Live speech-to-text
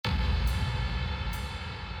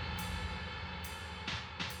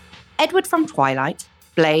Edward from Twilight,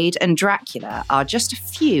 Blade, and Dracula are just a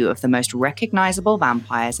few of the most recognisable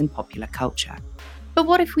vampires in popular culture. But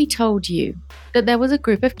what if we told you that there was a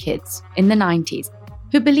group of kids in the 90s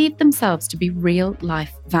who believed themselves to be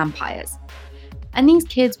real-life vampires? And these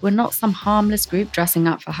kids were not some harmless group dressing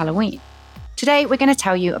up for Halloween. Today, we're going to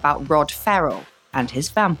tell you about Rod Ferrell and his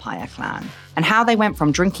vampire clan, and how they went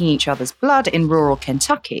from drinking each other's blood in rural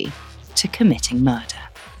Kentucky to committing murder.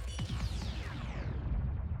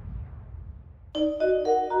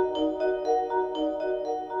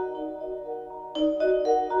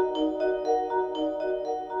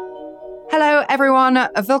 Hello everyone,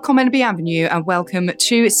 willkommen og bienvenue, and welcome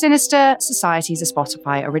to Sinister Societies, a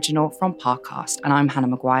Spotify original from Parcast. And I'm Hannah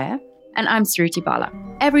Maguire. And I'm Suruthi Bala.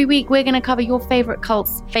 Every week we're going to cover your favourite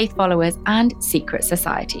cults, faith followers, and secret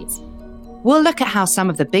societies. We'll look at how some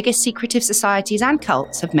of the biggest secretive societies and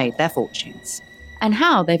cults have made their fortunes. And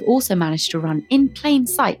how they've also managed to run in plain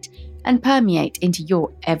sight and permeate into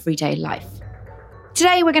your everyday life.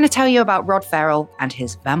 Today, we're going to tell you about Rod Ferrell and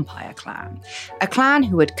his vampire clan. A clan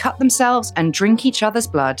who would cut themselves and drink each other's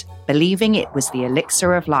blood, believing it was the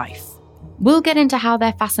elixir of life. We'll get into how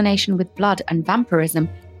their fascination with blood and vampirism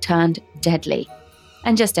turned deadly.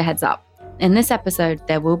 And just a heads up, in this episode,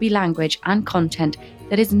 there will be language and content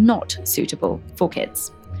that is not suitable for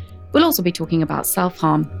kids. We'll also be talking about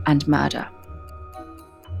self-harm and murder.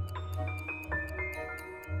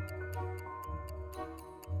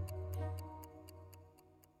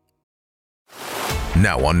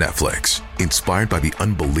 Now on Netflix, inspired by the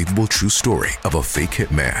unbelievable true story of a fake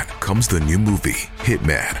hitman, comes the new movie,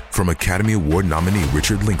 Hitman, from Academy Award nominee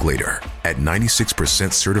Richard Linklater. At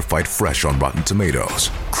 96% certified fresh on Rotten Tomatoes,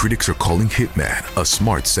 critics are calling Hitman a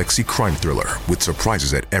smart, sexy crime thriller with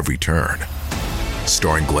surprises at every turn.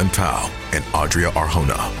 Starring Glenn Powell and Adria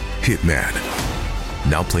Arjona, Hitman.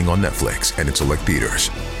 Now playing on Netflix and in select theaters.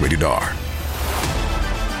 Rated R.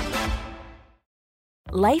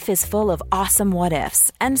 Life is full of awesome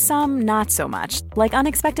what-ifs, and some not so much, like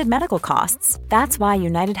unexpected medical costs. That's why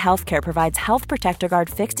United Healthcare provides Health Protector Guard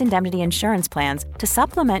fixed indemnity insurance plans to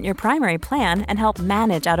supplement your primary plan and help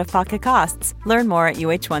manage out-of-pocket costs. Learn more at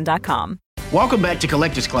uh1.com. Welcome back to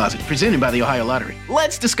Collector's Closet, presented by the Ohio Lottery.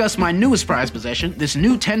 Let's discuss my newest prize possession, this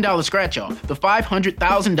new $10 scratch-off, the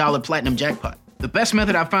 $500,000 Platinum Jackpot. The best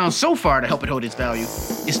method I've found so far to help it hold its value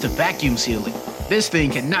is to vacuum seal it. This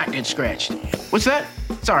thing cannot get scratched. What's that?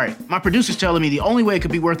 Sorry, my producer's telling me the only way it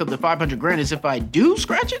could be worth up to $500,000 is if I do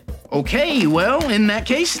scratch it? Okay, well, in that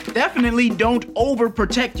case, definitely don't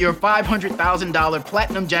overprotect your $500,000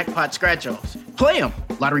 Platinum Jackpot scratch-offs. Play them.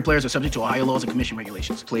 Lottery players are subject to Ohio laws and commission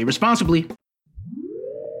regulations. Play responsibly.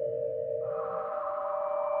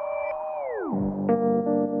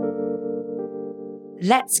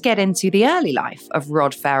 Let's get into the early life of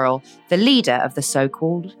Rod Ferrell, the leader of the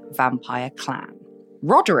so-called vampire clan.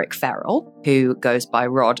 Roderick Ferrell, who goes by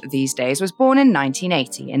Rod these days, was born in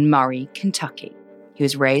 1980 in Murray, Kentucky. He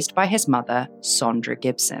was raised by his mother, Sondra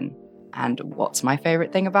Gibson. And what's my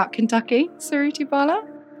favourite thing about Kentucky, Suruthi Bala?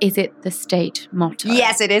 Is it the state motto?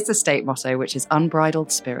 Yes, it is the state motto, which is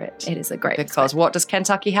unbridled spirit. It is a great Because what does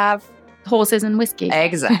Kentucky have? Horses and whiskey.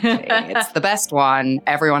 Exactly. It's the best one.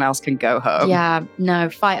 Everyone else can go home. Yeah,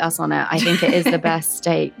 no, fight us on it. I think it is the best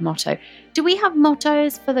state motto. Do we have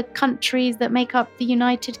mottos for the countries that make up the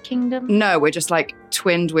United Kingdom? No, we're just like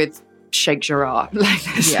twinned with Sheikh Jarrah.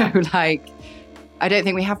 I don't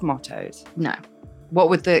think we have mottos. No. What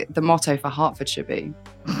would the motto for Hertfordshire be?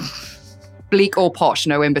 Bleak or posh,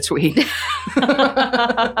 no in between.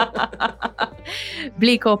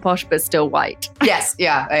 Bleak or posh, but still white. Yes,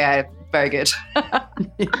 yeah, very good.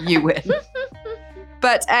 You win.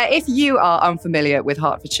 But if you are unfamiliar with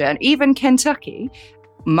Hertfordshire and even Kentucky,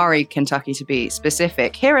 Murray, Kentucky to be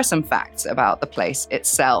specific, here are some facts about the place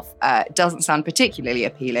itself. It doesn't sound particularly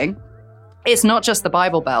appealing. It's not just the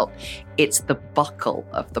Bible Belt, it's the buckle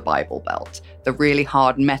of the Bible Belt, the really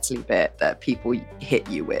hard metally bit that people hit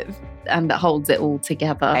you with. And that holds it all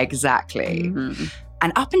together. Exactly. Mm-hmm.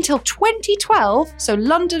 And up until 2012, so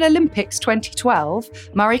London Olympics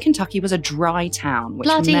 2012, Murray, Kentucky was a dry town. Which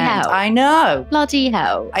Bloody meant, hell. I know. Bloody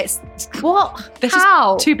hell. What? They're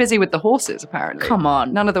How? just too busy with the horses, apparently. Come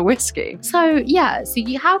on. None of the whiskey. So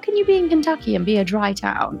how can you be in Kentucky and be a dry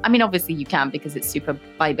town? I mean, obviously you can because it's super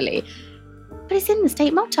Bible-y, but it's in the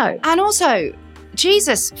state motto. And also,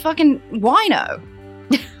 Jesus fucking wino.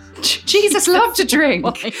 Jesus loved to drink.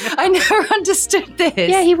 I never understood this.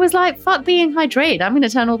 Yeah, he was like, fuck being hydrated. I'm going to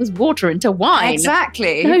turn all this water into wine.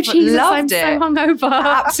 Exactly. No, Jesus, loved I'm it. so hungover.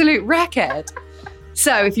 Absolute record.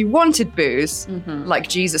 So if you wanted booze, like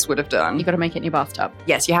Jesus would have done, You got to make it in your bathtub.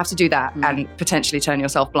 yes, you have to do that and potentially turn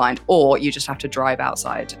yourself blind, or you just have to drive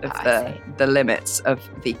outside of the limits of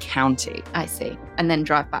the county. I see. And then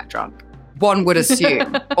drive back drunk. One would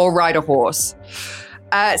assume, or ride a horse.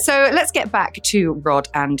 So let's get back to Rod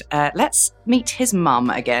and let's meet his mum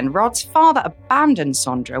again. Rod's father abandoned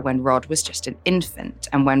Sondra when Rod was just an infant,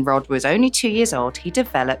 and when Rod was only 2 years old, he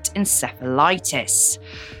developed encephalitis,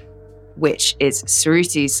 which is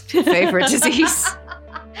Saruti's favourite disease.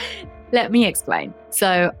 Let me explain.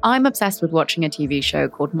 So I'm obsessed with watching a TV show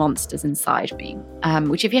called Monsters Inside Me,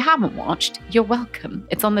 which if you haven't watched, you're welcome.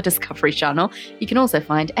 It's on the Discovery Channel. You can also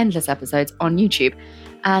find endless episodes on YouTube.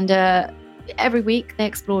 And every week they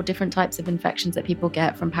explore different types of infections that people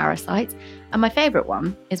get from parasites. And my favourite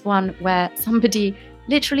one is one where somebody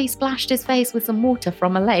literally splashed his face with some water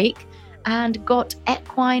from a lake and got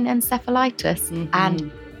equine encephalitis.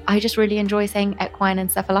 And I just really enjoy saying equine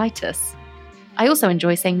encephalitis. I also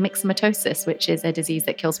enjoy saying myxomatosis, which is a disease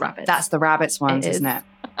that kills rabbits. That's the rabbits ones, isn't it?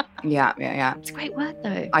 Yeah. It's a great word,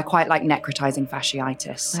 though. I quite like necrotizing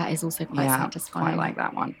fasciitis. That is also quite satisfying. Quite like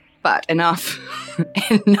that one. But enough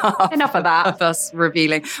of that. Of us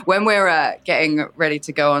revealing. When we're getting ready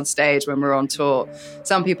to go on stage, when we're on tour,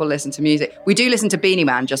 some people listen to music. We do listen to Beanie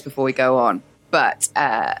Man just before we go on. But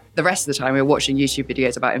the rest of the time, we're watching YouTube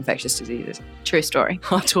videos about infectious diseases. True story.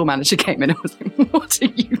 Our tour manager came in and was like, what are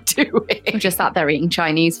you doing? We just sat there eating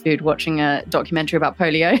Chinese food, watching a documentary about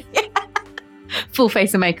polio. Yeah. Full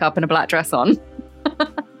face of makeup and a black dress on.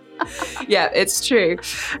 Yeah, it's true.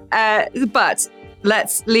 But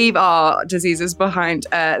let's leave our diseases behind.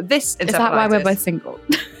 This encephalitis. Is that why we're both single?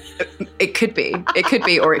 It could be,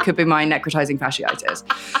 or it could be my necrotizing fasciitis.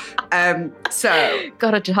 So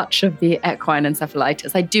got a touch of the equine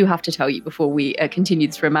encephalitis. I do have to tell you before we continue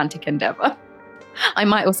this romantic endeavour. I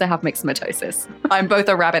might also have myxomatosis. I'm both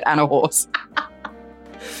a rabbit and a horse.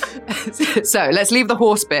 So let's leave the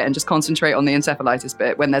horse bit and just concentrate on the encephalitis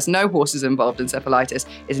bit. When there's no horses involved, encephalitis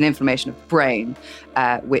is an inflammation of the brain,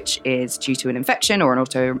 which is due to an infection or an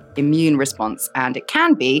autoimmune response, and it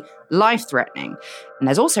can be life-threatening. And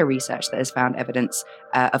there's also research that has found evidence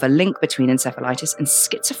of a link between encephalitis and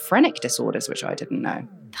schizophrenic disorders, which I didn't know.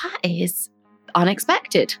 That is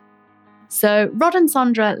unexpected. So Rod and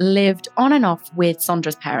Sondra lived on and off with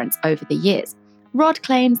Sondra's parents over the years. Rod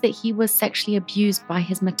claims that he was sexually abused by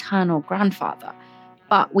his maternal grandfather,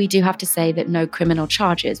 but we do have to say that no criminal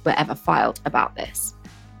charges were ever filed about this.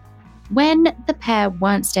 When the pair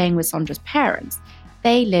weren't staying with Sondra's parents,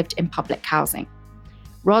 they lived in public housing.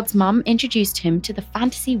 Rod's mum introduced him to the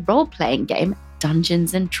fantasy role-playing game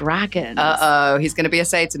Dungeons and Dragons. Uh-oh, he's going to be a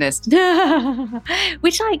Satanist.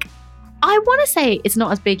 Which, I want to say it's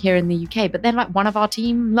not as big here in the UK, but then one of our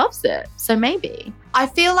team loves it. So maybe. I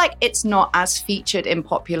feel like it's not as featured in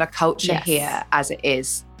popular culture here as it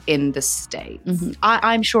is in the States. Mm-hmm.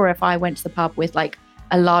 I'm sure if I went to the pub with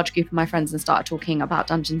a large group of my friends and started talking about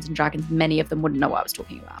Dungeons and Dragons, many of them wouldn't know what I was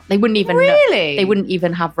talking about. They wouldn't even know. They wouldn't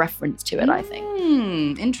even have reference to it, I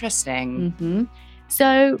think. Interesting. Mm-hmm.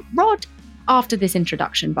 So Rod, after this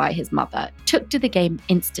introduction by his mother, took to the game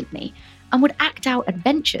instantly and would act out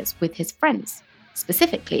adventures with his friends,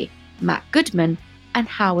 specifically Matt Goodman and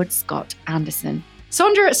Howard Scott Anderson.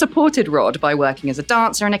 Sondra supported Rod by working as a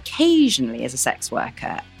dancer and occasionally as a sex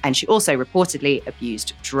worker, and she also reportedly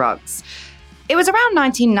abused drugs. It was around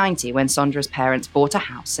 1990 when Sondra's parents bought a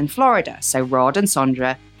house in Florida, so Rod and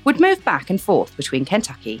Sondra would move back and forth between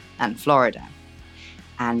Kentucky and Florida.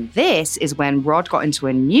 And this is when Rod got into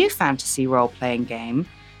a new fantasy role-playing game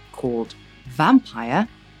called Vampire: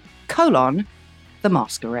 The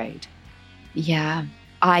Masquerade. Yeah,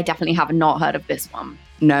 I definitely have not heard of this one.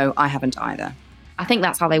 No, I haven't either. I think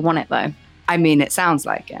that's how they want it, though. I mean, it sounds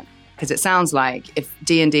like it. Because it sounds like if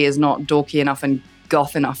D&D is not dorky enough and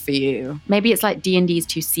goth enough for you. Maybe it's like D&D's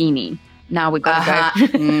too sceney. Now we've got to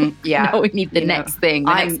go. Yeah. Now we need the next thing,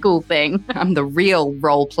 the next cool thing. I'm the real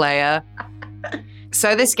role player.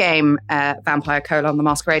 So this game, Vampire: The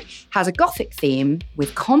Masquerade, has a gothic theme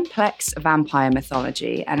with complex vampire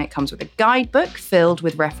mythology, and it comes with a guidebook filled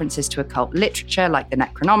with references to occult literature like the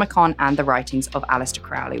Necronomicon and the writings of Aleister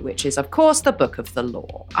Crowley, which is, of course, the Book of the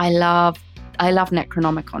Law. I love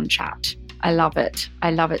Necronomicon chat. I love it.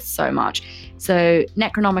 I love it so much. So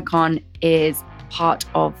Necronomicon is part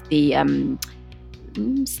of the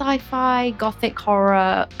sci-fi, gothic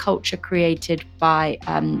horror culture created by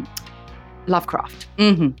Lovecraft.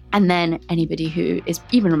 Mm-hmm. And then anybody who is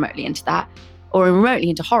even remotely into that or remotely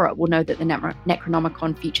into horror will know that the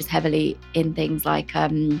Necronomicon features heavily in things like,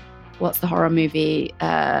 what's the horror movie?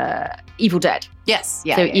 Evil Dead. Yes.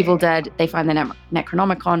 Yeah. So yeah, Evil yeah. Dead, they find the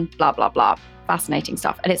Necronomicon, blah, blah, blah. Fascinating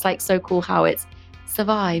stuff. And it's like so cool how it's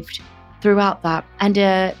survived throughout that. And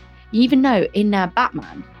you even know in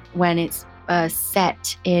Batman, when it's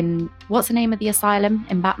set in, what's the name of the asylum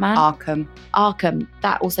in Batman? Arkham.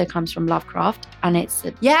 That also comes from Lovecraft. And it's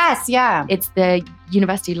Yes, yeah. it's the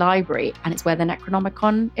university library, and it's where the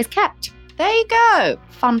Necronomicon is kept. There you go.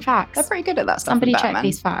 Fun facts. They're pretty good at that stuff. Somebody in check Batman.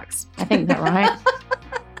 these facts. I think they're right.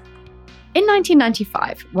 In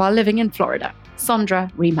 1995, while living in Florida, Sondra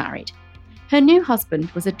remarried. Her new husband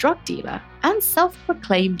was a drug dealer and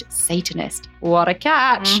self-proclaimed Satanist. What a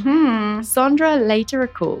catch! Mm-hmm. Sondra later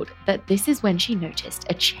recalled that this is when she noticed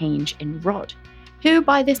a change in Rod, who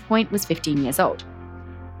by this point was 15 years old.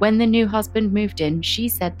 When the new husband moved in, she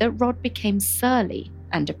said that Rod became surly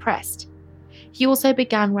and depressed. He also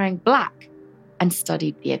began wearing black and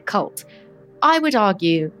studied the occult. I would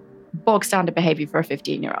argue bog standard behavior for a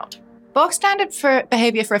 15-year-old. Bog standard for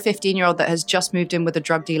behavior for a 15-year-old that has just moved in with a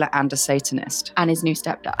drug dealer and a Satanist. And his new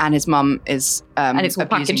stepdad. And his mum is And it's all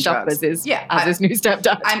abusing packaged up drugs. as his new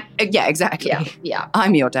stepdad. Yeah, exactly. Yeah,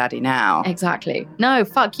 I'm your daddy now. exactly. No,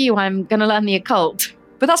 fuck you. I'm going to learn the occult.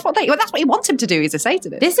 But that's what you want him to do. He's a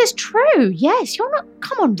Satanist. This is true. Yes, you're not...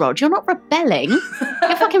 Come on, Rod. You're not rebelling.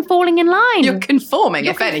 You're fucking falling in line. You're conforming,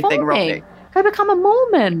 You're if anything, Rodney. Go become a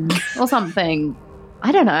Mormon or something.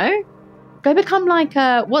 I don't know. Go become like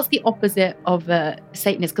what's the opposite of a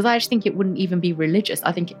Satanist? Because I actually think it wouldn't even be religious.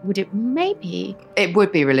 I think maybe. It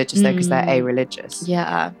would be religious, though, because they're a-religious.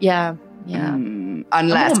 Yeah.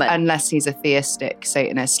 Unless he's a theistic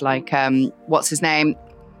Satanist, like, what's his name?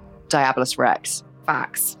 Diabolus Rex.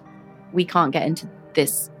 Facts. We can't get into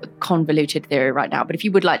this convoluted theory right now, but if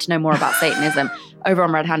you would like to know more about Satanism, over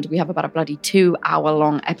on Red Handed, we have about a bloody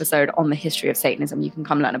 2-hour-long episode on the history of Satanism. You can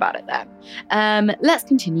come learn about it there. Let's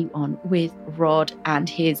continue on with Rod and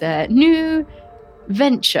his new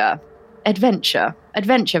adventure into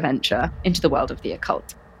the world of the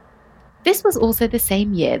occult. This was also the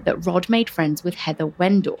same year that Rod made friends with Heather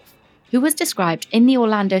Wendorf, who was described in the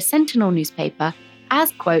Orlando Sentinel newspaper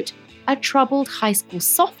as, quote, a troubled high school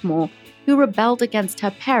sophomore who rebelled against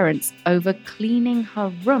her parents over cleaning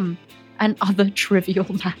her room and other trivial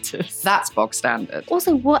matters. That's bog standard.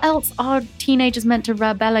 Also, what else are teenagers meant to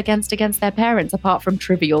rebel against their parents apart from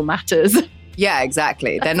trivial matters? Yeah,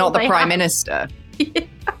 exactly. They're not the prime minister. Yeah.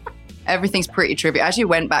 Everything's pretty trivial. I actually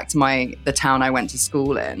went back to the town I went to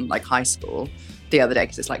school in, like high school, the other day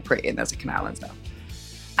because it's like pretty and there's a canal and stuff.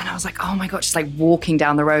 And I was like, oh my God, just like walking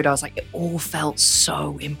down the road, I was like, it all felt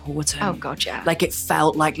so important. Oh God, yeah. Like it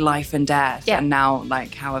felt like life and death. Yeah. And now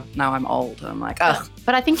now I'm old and I'm like, ugh,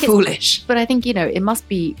 but I think foolish. But I think, it must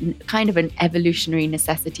be kind of an evolutionary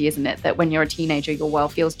necessity, isn't it? That when you're a teenager, your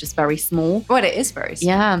world feels just very small. Well, it is very small.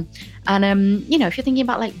 Yeah. And, if you're thinking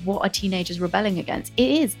about like what are teenagers rebelling against, it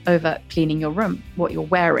is over cleaning your room, what you're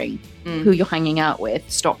wearing, who you're hanging out with.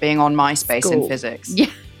 Stop being on MySpace School. in physics. Yeah.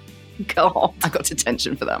 God. I got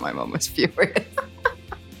detention for that. My mum was furious.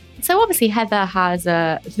 So obviously Heather has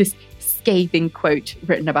this scathing quote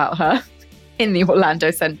written about her in the Orlando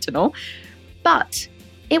Sentinel. But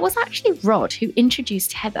it was actually Rod who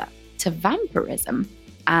introduced Heather to vampirism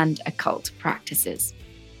and occult practices.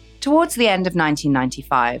 Towards the end of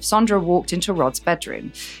 1995, Sondra walked into Rod's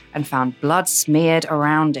bedroom and found blood smeared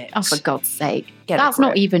around it. Oh, for God's sake. Get a That's grip.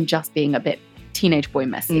 not even just being a bit teenage boy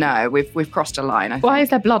messy. No, we've crossed a line, I think. Why is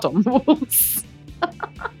there blood on the walls?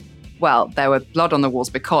 Well, there were blood on the walls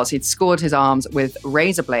because he'd scored his arms with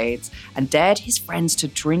razor blades and dared his friends to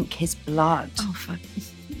drink his blood. Oh,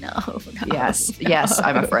 no. Yes,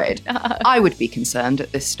 I'm afraid. No. I would be concerned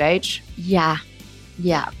at this stage. Yeah.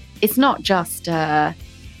 It's not just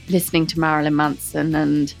listening to Marilyn Manson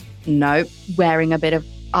and No, wearing a bit of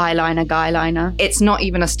eyeliner, guyliner. it's not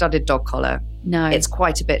even a studded dog collar. No. It's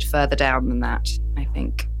quite a bit further down than that, I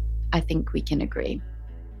think. I think we can agree.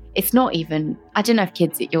 It's not even, I don't know if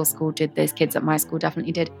kids at your school did this, kids at my school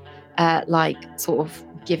definitely did, like sort of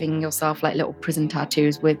giving yourself like little prison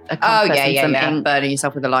tattoos with a compass and some ink. Burning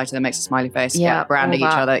yourself with a lighter that makes a smiley face. Yeah, branding all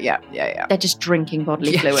each that. other. Yeah. They're just drinking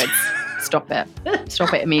bodily Yes. fluids. Stop it.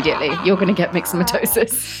 Stop it immediately. You're going to get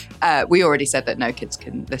myxomatosis. We already said that no kids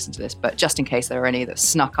can listen to this, but just in case there are any that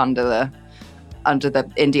snuck under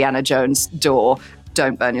the Indiana Jones door,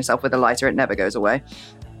 don't burn yourself with a lighter. It never goes away.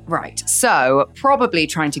 Right. So, probably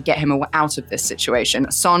trying to get him out of this situation,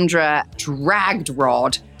 Sondra dragged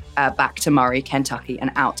Rod back to Murray, Kentucky,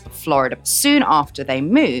 and out of Florida. Soon after they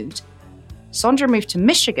moved, Sondra moved to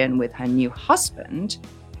Michigan with her new husband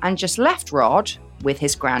and just left Rod with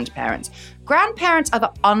his grandparents. Grandparents are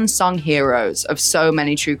the unsung heroes of so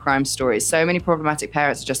many true crime stories. So many problematic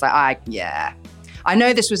parents are just like, I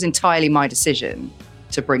know this was entirely my decision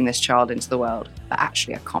to bring this child into the world, but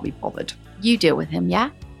actually I can't be bothered. You deal with him, yeah?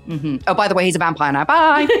 Mm-hmm. Oh, by the way, he's a vampire now.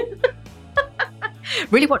 Bye.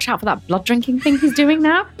 Really watch out for that blood drinking thing he's doing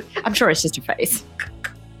now. I'm sure it's just a phase.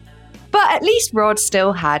 But at least Rod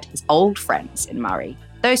still had his old friends in Murray.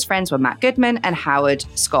 Those friends were Matt Goodman and Howard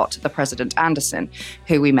Scott, the President Anderson,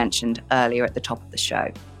 who we mentioned earlier at the top of the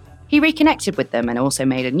show. He reconnected with them and also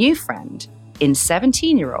made a new friend in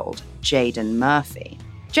 17-year-old Jaden Murphy.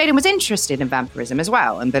 Jaden was interested in vampirism as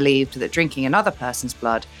well and believed that drinking another person's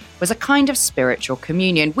blood was a kind of spiritual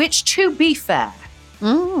communion, which, to be fair,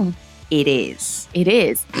 it is. It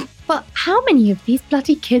is. But how many of these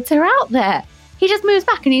bloody kids are out there? He just moves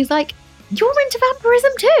back and he's like, you're into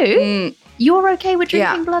vampirism too? You're okay with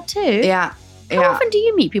drinking blood too? Yeah. How often do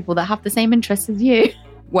you meet people that have the same interests as you?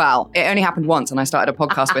 Well, it only happened once and I started a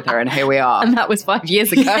podcast with her and here we are. And that was 5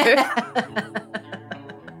 years ago.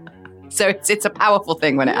 So it's a powerful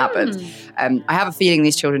thing when it happens. I have a feeling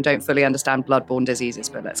these children don't fully understand blood-borne diseases,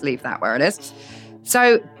 but let's leave that where it is.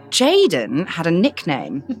 So Jaden had a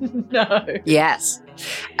nickname. No. Yes.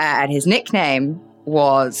 And his nickname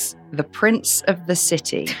was the Prince of the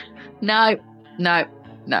City. No.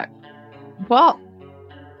 What?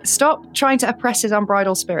 Stop trying to oppress his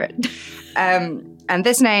unbridled spirit. And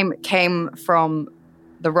this name came from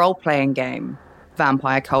the role-playing game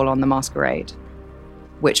Vampire: The Masquerade,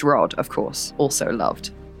 which Rod, of course, also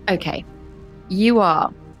loved. Okay. You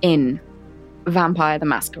are in Vampire the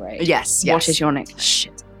Masquerade. Yes. What is your nickname?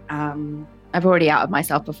 Shit. I've already outed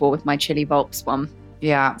myself before with my Chili Volps one.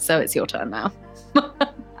 Yeah. So it's your turn now.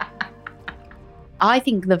 I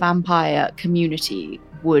think the vampire community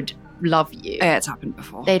would love you. Yeah, it's happened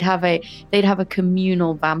before. They'd have a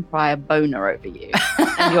communal vampire boner over you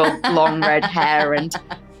and your long red hair and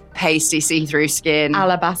pasty see-through skin,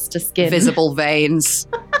 alabaster skin, visible veins.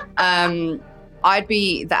 I'd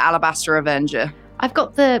be the Alabaster Avenger. I've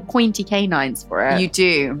got the pointy canines for it. You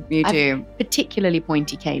do. Particularly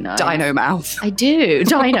pointy canines. Dino mouth. I do.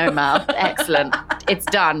 Dino mouth. Excellent. It's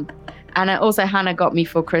done. And also Hannah got me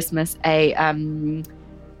for Christmas an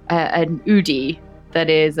Udi that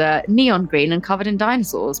is neon green and covered in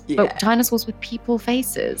dinosaurs, but dinosaurs with people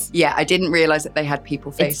faces. Yeah, I didn't realise that they had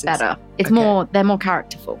people faces. It's better. It's more, they're more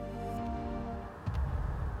characterful.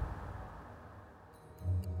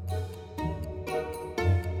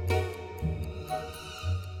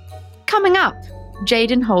 Coming up,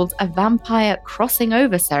 Jaden holds a vampire crossing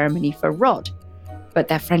over ceremony for Rod, but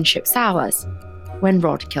their friendship sours when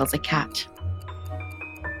Rod kills a cat.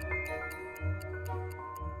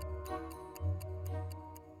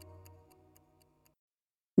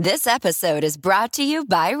 This episode is brought to you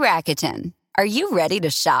by Rakuten. Are you ready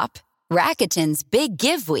to shop? Rakuten's Big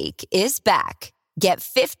Give Week is back. Get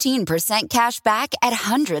 15% cash back at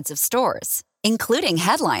hundreds of stores, including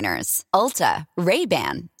headliners, Ulta,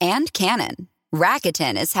 Ray-Ban, and Canon.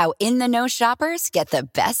 Rakuten is how in-the-know shoppers get the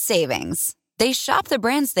best savings. They shop the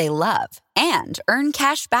brands they love and earn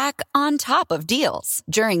cash back on top of deals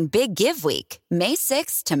during Big Give Week, May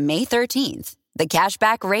 6th to May 13th. The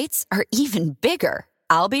cashback rates are even bigger.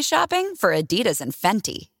 I'll be shopping for Adidas and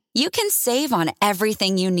Fenty. You can save on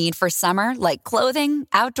everything you need for summer, like clothing,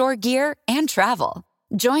 outdoor gear, and travel.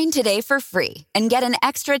 Join today for free and get an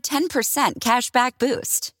extra 10% cashback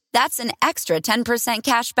boost. That's an extra 10%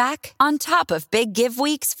 cashback on top of Big Give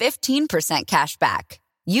Week's 15% cashback.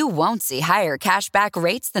 You won't see higher cashback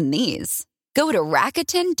rates than these. Go to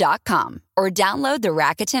Rakuten.com or download the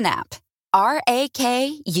Rakuten app.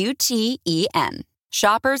 Rakuten.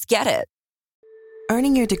 Shoppers get it.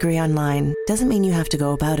 Earning your degree online doesn't mean you have to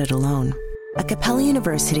go about it alone. At Capella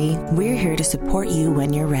University, we're here to support you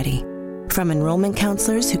when you're ready. From enrollment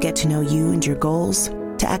counselors who get to know you and your goals,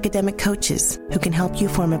 to academic coaches who can help you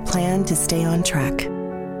form a plan to stay on track.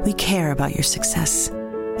 We care about your success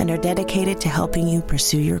and are dedicated to helping you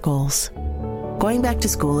pursue your goals. Going back to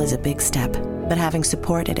school is a big step, but having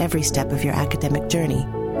support at every step of your academic journey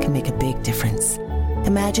can make a big difference.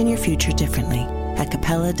 Imagine your future differently at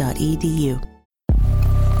capella.edu.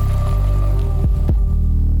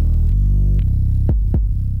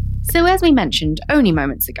 So as we mentioned only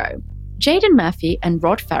moments ago, Jaden Murphy and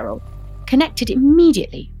Rod Ferrell connected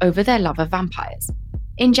immediately over their love of vampires.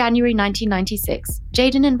 In January 1996,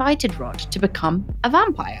 Jaden invited Rod to become a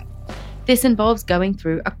vampire. This involves going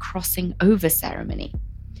through a crossing over ceremony.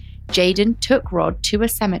 Jaden took Rod to a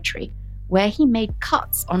cemetery where he made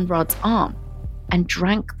cuts on Rod's arm and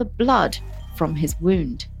drank the blood from his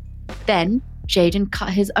wound. Then Jaden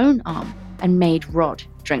cut his own arm and made Rod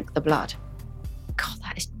drink the blood. God,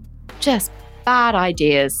 that is just bad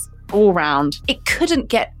ideas all round. It couldn't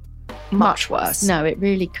get much worse. No, it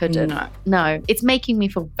really couldn't. No, it's making me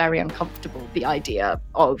feel very uncomfortable, the idea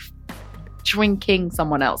of drinking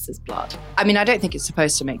someone else's blood. I mean, I don't think it's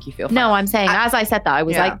supposed to make you feel fine. No, I'm saying, as I said that, I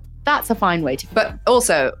was like, that's a fine way to feel. But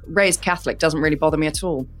also, raised Catholic doesn't really bother me at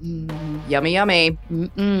all. Yummy, yummy.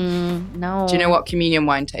 No. Do you know what communion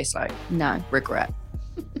wine tastes like? No. Regret.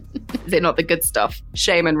 Is it not the good stuff?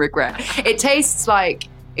 Shame and regret. It tastes like,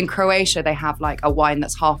 in Croatia, they have like a wine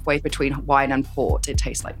that's halfway between wine and port. It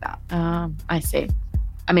tastes like that. I see.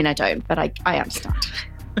 I mean, I don't, but I understand.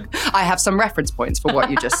 I have some reference points for what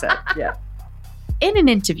you just said. Yeah. In an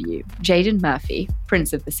interview, Jaden Murphy,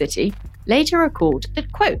 Prince of the City, later recalled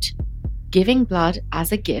that, quote, "Giving blood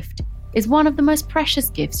as a gift is one of the most precious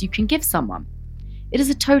gifts you can give someone. It is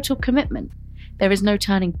a total commitment. There is no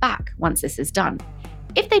turning back once this is done.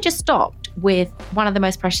 If they just stopped with one of the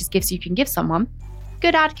most precious gifts you can give someone,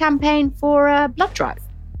 good ad campaign for a blood drive."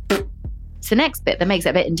 It's the next bit that makes it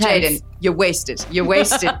a bit intense. Jaden, you're wasted. You're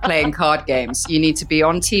wasted playing card games. You need to be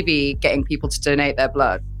on TV getting people to donate their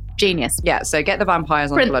blood. Genius. Yeah, so get the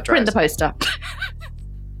vampires on the blood drives. Print the poster.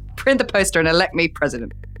 Print the poster and elect me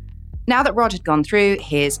president. Now that Rod had gone through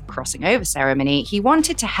his crossing over ceremony, he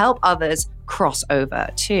wanted to help others cross over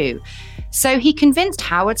too. So he convinced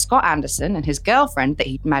Howard Scott Anderson and his girlfriend that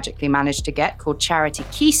he'd magically managed to get, called Charity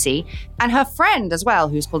Kesey, and her friend as well,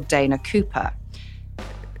 who's called Dana Cooper.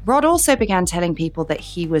 Rod also began telling people that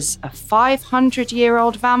he was a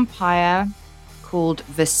 500-year-old vampire called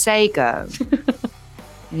Visago.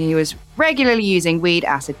 And he was regularly using weed,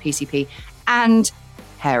 acid, PCP, and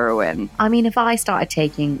heroin. I mean, if I started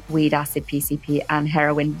taking weed, acid, PCP, and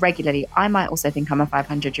heroin regularly, I might also think I'm a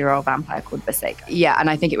 500-year-old vampire called Visago. Yeah, and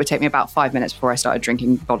I think it would take me about 5 minutes before I started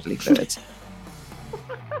drinking bodily fluids.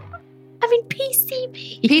 I mean,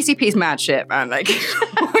 PCP. PCP's mad shit, man. Like,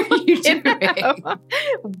 what are you doing?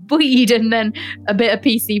 Weed and then a bit of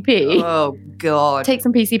PCP. Oh, God. Take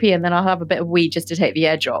some PCP and then I'll have a bit of weed just to take the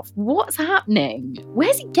edge off. What's happening?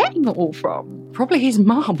 Where's he getting it all from? Probably his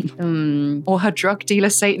mum. Or her drug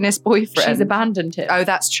dealer Satanist boyfriend. She's abandoned him. Oh,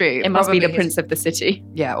 that's true. It must be the Prince of the City.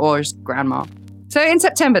 Yeah, or his grandma. So in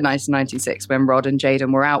September 1996, when Rod and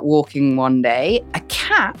Jaden were out walking one day, a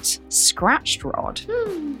cat scratched Rod.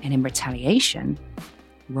 And in retaliation,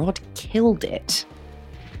 Rod killed it.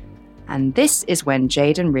 And this is when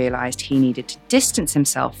Jaden realized he needed to distance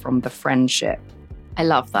himself from the friendship. I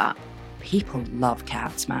love that. People love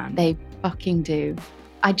cats, man. They fucking do.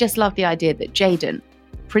 I just love the idea that Jaden,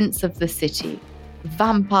 Prince of the City,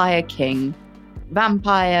 Vampire King,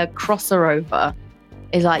 Vampire Crosser Over,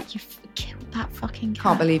 is like, you killed that fucking cat.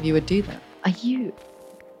 Can't believe you would do that. Are you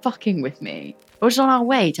fucking with me? We're just on our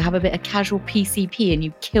way to have a bit of casual PCP and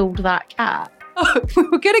you killed that cat. Oh, we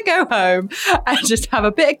were going to go home and just have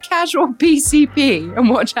a bit of casual PCP and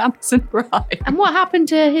watch Amazon Prime. And what happened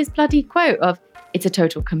to his bloody quote of, "It's a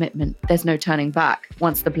total commitment. There's no turning back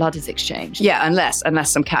once the blood is exchanged"? Yeah, unless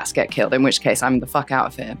some cats get killed, in which case I'm the fuck out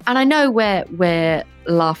of here. And I know we're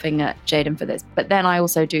laughing at Jaden for this, but then I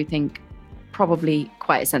also do think probably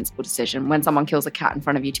quite a sensible decision when someone kills a cat in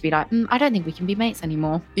front of you to be like, I don't think we can be mates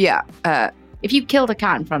anymore. Yeah. If you killed a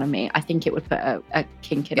cat in front of me, I think it would put a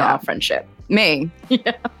kink in our friendship. Me?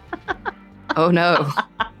 Yeah. Oh no.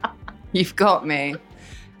 You've got me.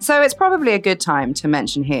 So it's probably a good time to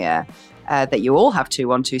mention here that you all have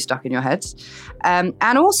 212 stuck in your heads. And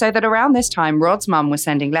also that around this time, Rod's mum was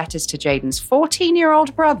sending letters to Jaden's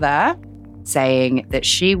 14-year-old brother saying that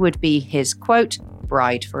she would be his, quote,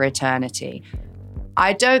 bride for eternity.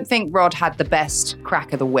 I don't think Rod had the best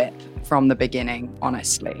crack of the whip from the beginning,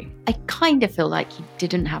 honestly. I kind of feel like he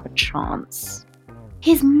didn't have a chance.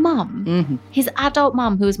 His mum, his adult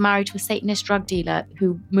mum, who was married to a Satanist drug dealer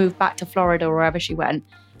who moved back to Florida or wherever she went,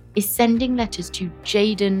 is sending letters to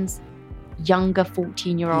Jaden's younger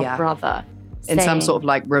 14-year-old brother. In some sort of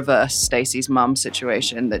like reverse Stacey's mum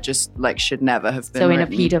situation that just like should never have been So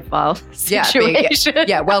written. in a paedophile situation.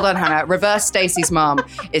 Yeah, well done, Hannah. Reverse Stacey's mum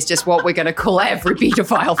is just what we're going to call every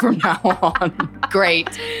paedophile from now on. Great.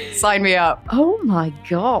 Sign me up. Oh my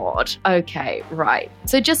God. Okay, right.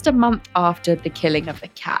 So just a month after the killing of the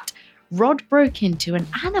cat, Rod broke into an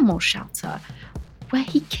animal shelter where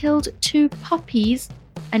he killed 2 puppies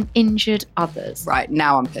and injured others. Right,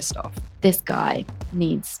 now I'm pissed off. This guy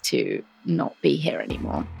needs to not be here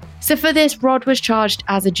anymore. So for this, Rod was charged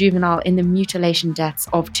as a juvenile in the mutilation deaths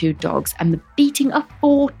of 2 dogs and the beating of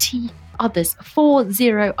 40 others.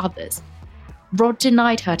 Rod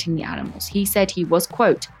denied hurting the animals. He said he was,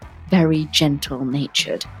 quote, very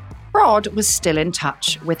gentle-natured. Rod was still in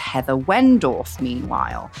touch with Heather Wendorf,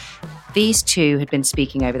 meanwhile. These two had been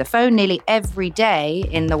speaking over the phone nearly every day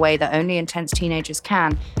in the way that only intense teenagers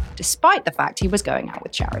can, despite the fact he was going out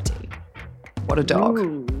with Charity. What a dog.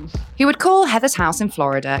 Ooh. He would call Heather's house in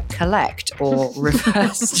Florida collect or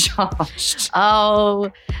reverse charged. Oh,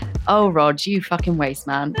 Rod, you fucking waste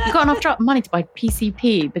man. You got enough money to buy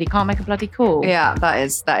PCP, but he can't make a bloody call. Yeah, that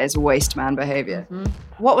is waste man behaviour. Mm-hmm.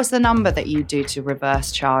 What was the number that you do to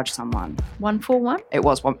reverse charge someone? 141? It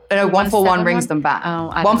was 141 rings them back. Oh,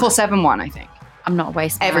 1471, I think. I'm not a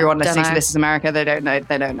waste man. Everyone listening to This Is America, they don't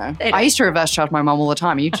know. I used to reverse charge my mum all the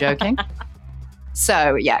time. Are you joking?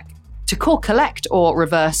 So, yeah. To call collect or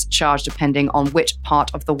reverse charge depending on which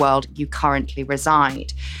part of the world you currently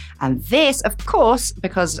reside. And this, of course,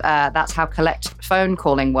 because that's how collect phone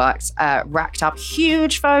calling works, racked up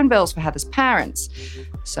huge phone bills for Heather's parents.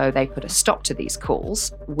 So they put a stop to these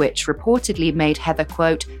calls, which reportedly made Heather,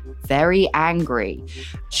 quote, very angry.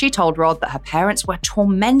 She told Rod that her parents were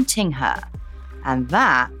tormenting her. And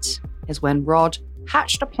that is when Rod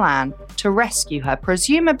hatched a plan to rescue her,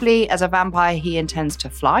 presumably as a vampire he intends to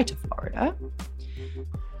fly to Florida.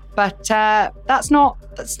 But that's not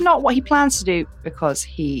what he plans to do because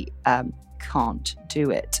he can't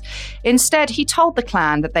do it. Instead, he told the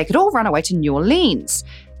clan that they could all run away to New Orleans,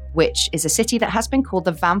 which is a city that has been called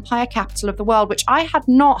the vampire capital of the world, which I had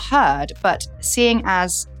not heard, but seeing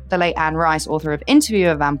as the late Anne Rice, author of Interview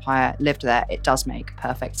with a Vampire, lived there, it does make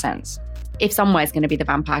perfect sense. If somewhere's going to be the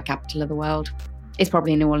vampire capital of the world, it's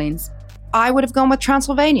probably New Orleans. I would have gone with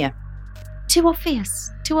Transylvania. Too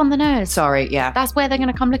obvious. Too on the nose. Sorry, yeah. That's where they're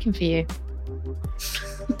going to come looking for you.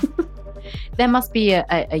 There must be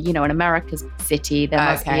an America's city. There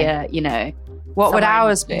must be a. What would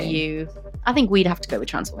ours be? I think we'd have to go with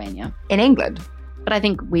Transylvania. In England? But I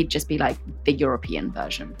think we'd just be like the European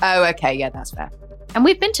version. Oh, okay. Yeah, that's fair. And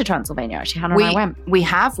we've been to Transylvania, actually. Hannah and I went. We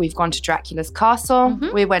have. We've gone to Dracula's castle.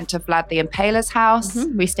 Mm-hmm. We went to Vlad the Impaler's house.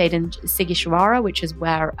 Mm-hmm. We stayed in Sigishawara, which is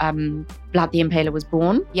where Vlad the Impaler was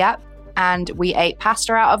born. Yep. And we ate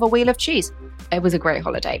pasta out of a wheel of cheese. It was a great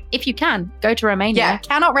holiday. If you can, go to Romania. Yeah,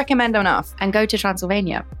 cannot recommend enough. And go to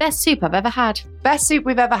Transylvania. Best soup I've ever had. Best soup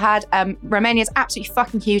we've ever had. Romania is absolutely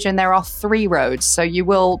fucking huge and there are 3 roads. So you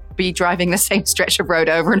will be driving the same stretch of road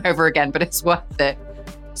over and over again, but it's worth it.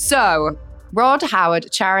 So Rod,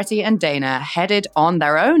 Howard, Charity and Dana headed on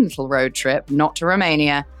their own little road trip, not to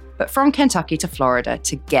Romania, but from Kentucky to Florida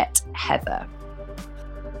to get Heather.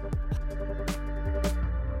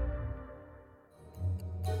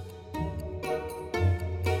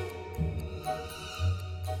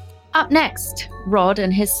 Up next, Rod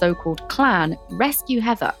and his so-called clan rescue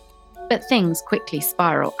Heather, but things quickly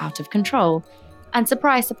spiral out of control and,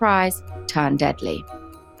 surprise, surprise, turn deadly.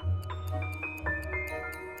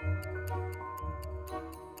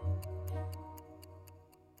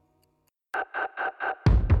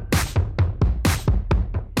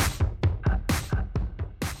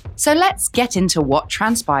 So let's get into what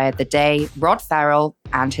transpired the day Rod Ferrell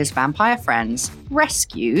and his vampire friends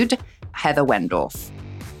rescued Heather Wendorf.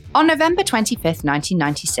 On November 25th,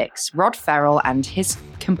 1996, Rod Ferrell and his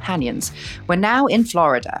companions were now in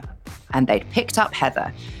Florida, and they'd picked up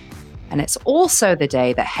Heather. And it's also the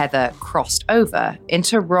day that Heather crossed over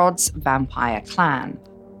into Rod's vampire clan.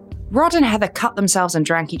 Rod and Heather cut themselves and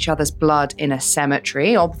drank each other's blood in a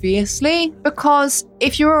cemetery, obviously, because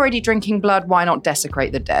if you're already drinking blood, why not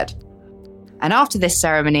desecrate the dead? And after this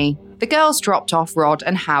ceremony, the girls dropped off Rod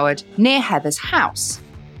and Howard near Heather's house.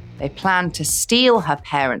 They planned to steal her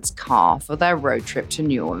parents' car for their road trip to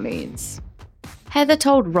New Orleans. Heather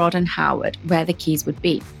told Rod and Howard where the keys would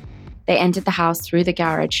be. They entered the house through the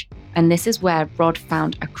garage, and this is where Rod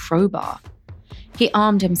found a crowbar. He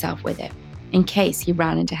armed himself with it, in case he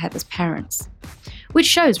ran into Heather's parents. Which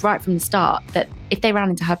shows right from the start that if they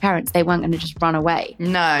ran into her parents, they weren't going to just run away.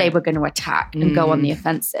 No. They were going to attack and go on the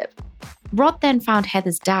offensive. Rod then found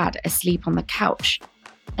Heather's dad asleep on the couch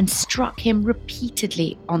and struck him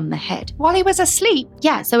repeatedly on the head. While he was asleep?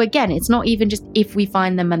 Yeah, so again, it's not even just if we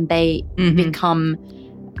find them and they become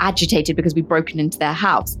agitated because we've broken into their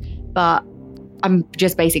house, but I'm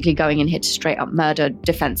just basically going in here to straight up murder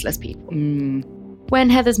defenseless people. When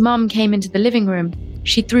Heather's mum came into the living room,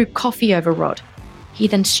 she threw coffee over Rod. He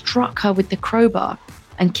then struck her with the crowbar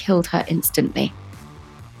and killed her instantly.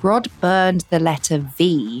 Rod burned the letter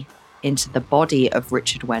V into the body of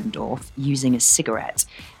Richard Wendorf using a cigarette.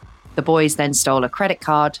 The boys then stole a credit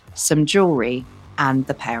card, some jewelry, and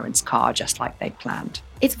the parents' car, just like they planned.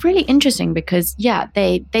 It's really interesting because, yeah,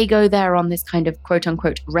 they go there on this kind of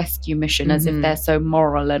quote-unquote rescue mission as if they're so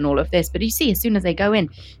moral and all of this. But you see, as soon as they go in,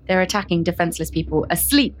 they're attacking defenseless people,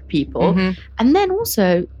 asleep people. And then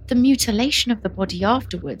also the mutilation of the body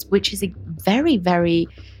afterwards, which is a very, very...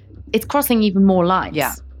 It's crossing even more lines.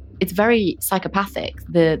 Yeah. It's very psychopathic,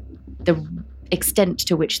 the extent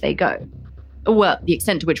to which they go. Well, the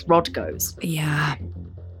extent to which Rod goes. Yeah.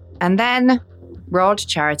 And then Rod,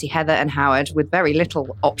 Charity, Heather, and Howard, with very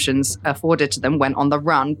little options afforded to them, went on the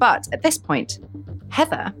run. But at this point,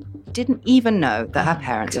 Heather didn't even know that her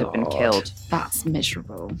parents had been killed. That's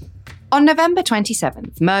miserable. On November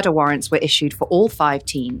 27th, murder warrants were issued for all 5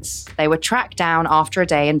 teens. They were tracked down after a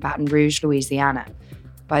day in Baton Rouge, Louisiana.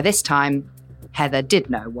 By this time, Heather did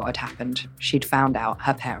know what had happened. She'd found out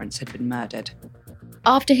her parents had been murdered.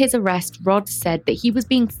 After his arrest, Rod said that he was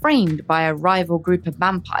being framed by a rival group of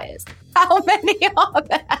vampires. How many are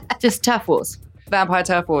there? Just turf wars. Vampire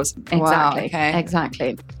turf wars. Exactly. Wow, okay.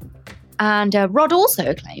 Exactly. And Rod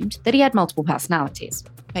also claimed that he had multiple personalities.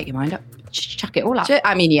 Make your mind up. Just chuck it all up.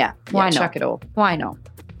 I mean, yeah. Why not? Chuck it all. Why not?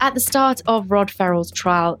 At the start of Rod Ferrell's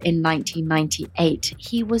trial in 1998,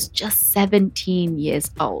 he was just 17 years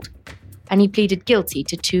old. And he pleaded guilty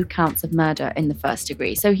to 2 counts of murder in the first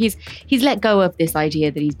degree. So he's let go of this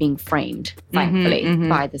idea that he's being framed, thankfully,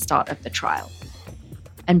 by the start of the trial.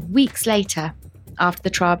 And weeks later, after the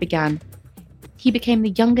trial began, he became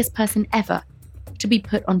the youngest person ever to be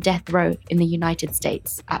put on death row in the United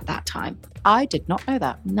States at that time. I did not know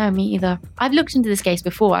that. No, me either. I've looked into this case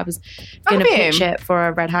before. I was going to pitch it for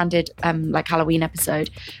a red-handed Halloween episode.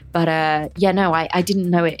 But I didn't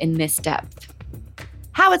know it in this depth.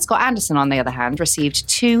 Howard Scott Anderson, on the other hand, received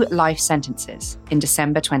 2 life sentences in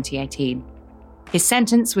December 2018. His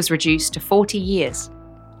sentence was reduced to 40 years.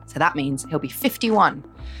 So that means he'll be 51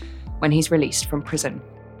 when he's released from prison.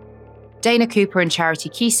 Dana Cooper and Charity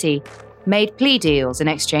Kesey made plea deals in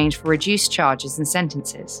exchange for reduced charges and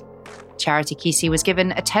sentences. Charity Kesey was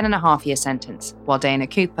given a 10.5-year sentence, while Dana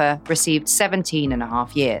Cooper received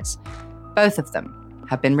 17.5 years. Both of them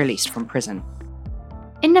have been released from prison.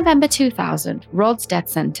 In November 2000, Rod's death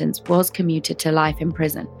sentence was commuted to life in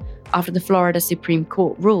prison after the Florida Supreme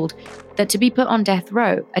Court ruled that to be put on death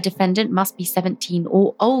row, a defendant must be 17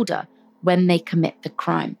 or older when they commit the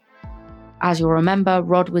crime. As you'll remember,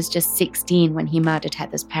 Rod was just 16 when he murdered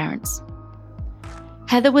Heather's parents.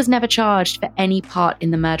 Heather was never charged for any part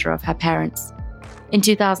in the murder of her parents. In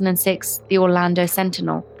 2006, the Orlando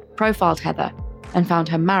Sentinel profiled Heather and found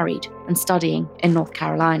her married and studying in North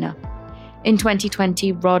Carolina. In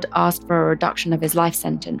 2020, Rod asked for a reduction of his life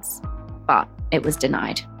sentence, but it was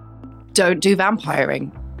denied. Don't do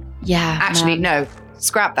vampiring. Yeah. Actually, no.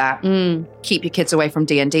 Scrap that. Keep your kids away from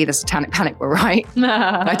D&D, the Satanic Panic, we're right.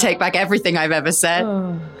 I take back everything I've ever said.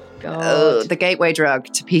 Oh, God. The gateway drug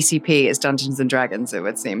to PCP is Dungeons & Dragons, it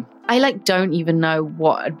would seem. I don't even know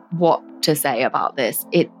what to say about this.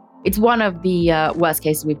 It's one of the worst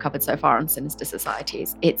cases we've covered so far on Sinister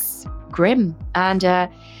Societies. It's grim. And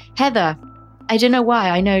Heather, I don't know why.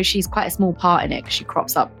 I know she's quite a small part in it because she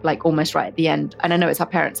crops up almost right at the end. And I know it's her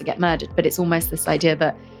parents that get murdered, but it's almost this idea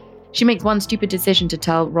that she makes one stupid decision to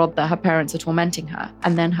tell Rod that her parents are tormenting her,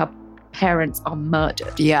 and then her parents are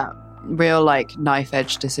murdered. Yeah, real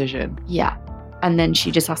knife-edge decision. Yeah, and then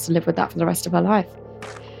she just has to live with that for the rest of her life.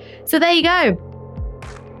 So there you go.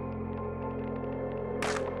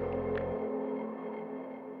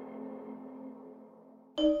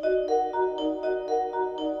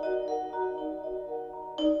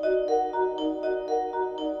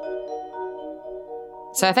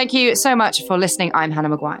 So thank you so much for listening. I'm Hannah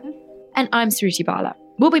Maguire. And I'm Sruti Bala.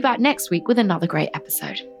 We'll be back next week with another great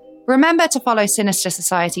episode. Remember to follow Sinister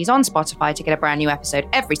Societies on Spotify to get a brand new episode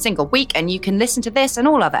every single week, and you can listen to this and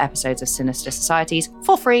all other episodes of Sinister Societies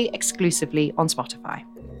for free exclusively on Spotify.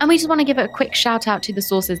 And we just want to give a quick shout out to the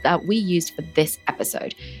sources that we used for this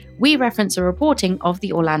episode. We reference a reporting of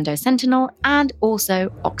the Orlando Sentinel and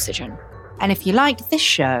also Oxygen. And if you like this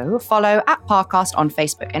show, follow @Parcast on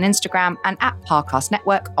Facebook and Instagram and @Parcast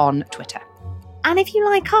Network on Twitter. And if you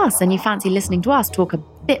like us and you fancy listening to us talk a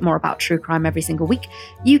bit more about true crime every single week,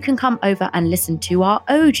 you can come over and listen to our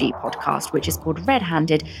OG podcast, which is called Red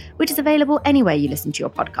Handed, which is available anywhere you listen to your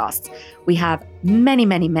podcasts. We have many,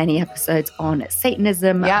 many, many episodes on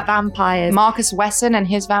Satanism, vampires. Marcus Wesson and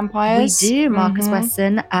his vampires. We do, Marcus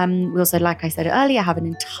Wesson. We also, like I said earlier, have an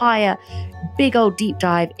entire big old deep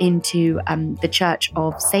dive into the Church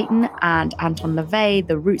of Satan and Anton LaVey,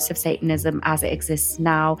 the roots of Satanism as it exists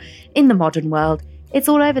now in the modern world. It's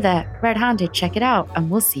all over there. Red-handed, check it out, and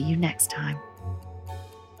we'll see you next time.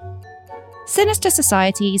 Sinister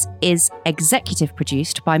Societies is executive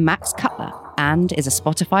produced by Max Cutler and is a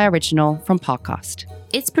Spotify original from Parcast.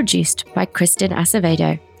 It's produced by Kristen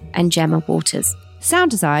Acevedo and Gemma Waters. Sound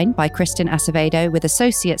design by Kristen Acevedo with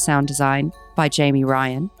associate sound design by Jamie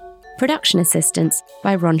Ryan. Production assistance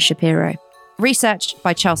by Ron Shapiro. Research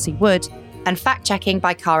by Chelsea Wood. And fact-checking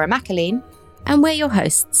by Cara McAleen. And we're your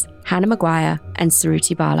hosts, Hannah Maguire and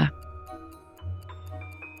Sruti Bala.